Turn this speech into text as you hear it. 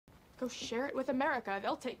Go share it with America.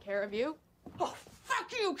 They'll take care of you. Oh,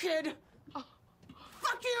 fuck you, kid! Oh.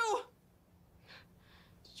 Fuck you!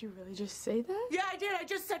 Did you really just say that? Yeah, I did. I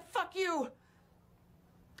just said fuck you.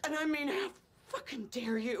 And I mean, how fucking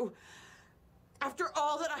dare you? After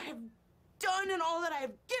all that I have done and all that I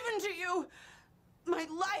have given to you, my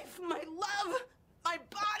life, my love, my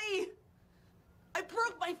body, I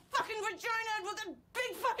broke my fucking vagina with a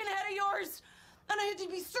big fucking head of yours, and I had to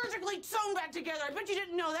be surgically sewn back together. I bet you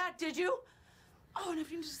didn't know that, did you? Oh, and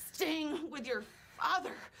if you're just staying with your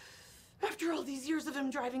father, after all these years of him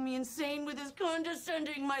driving me insane with his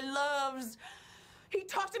condescending my loves, he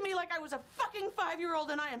talked to me like I was a fucking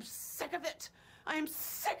 5-year-old, and I am sick of it. I am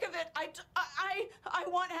sick of it. I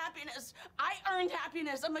want happiness. I earned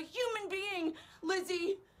happiness. I'm a human being,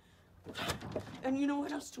 Lizzie. And you know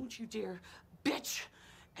what else? Don't you dare bitch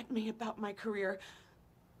at me about my career.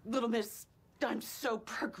 Little miss, I'm so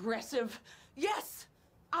progressive. Yes,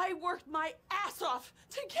 I worked my ass off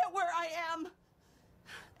to get where I am.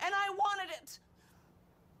 And I wanted it.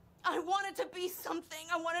 I wanted to be something.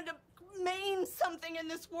 I wanted to mean something in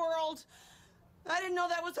this world. I didn't know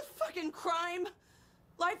that was a fucking crime.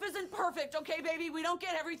 Life isn't perfect, okay, baby? We don't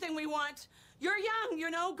get everything we want. You're young, you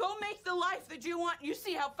know? Go make the life that you want. You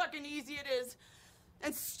see how fucking easy it is.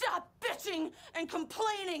 And stop bitching and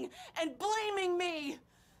complaining and blaming me.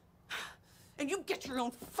 And you get your own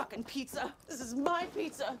fucking pizza. This is my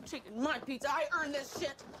pizza. I'm taking my pizza. I earned this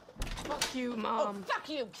shit. Fuck you, Mom. Oh, fuck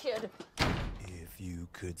you, kid. If you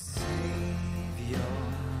could save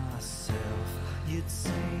yourself, you'd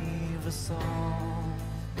save us all.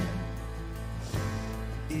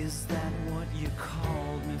 Is that what you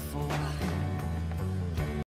called me for?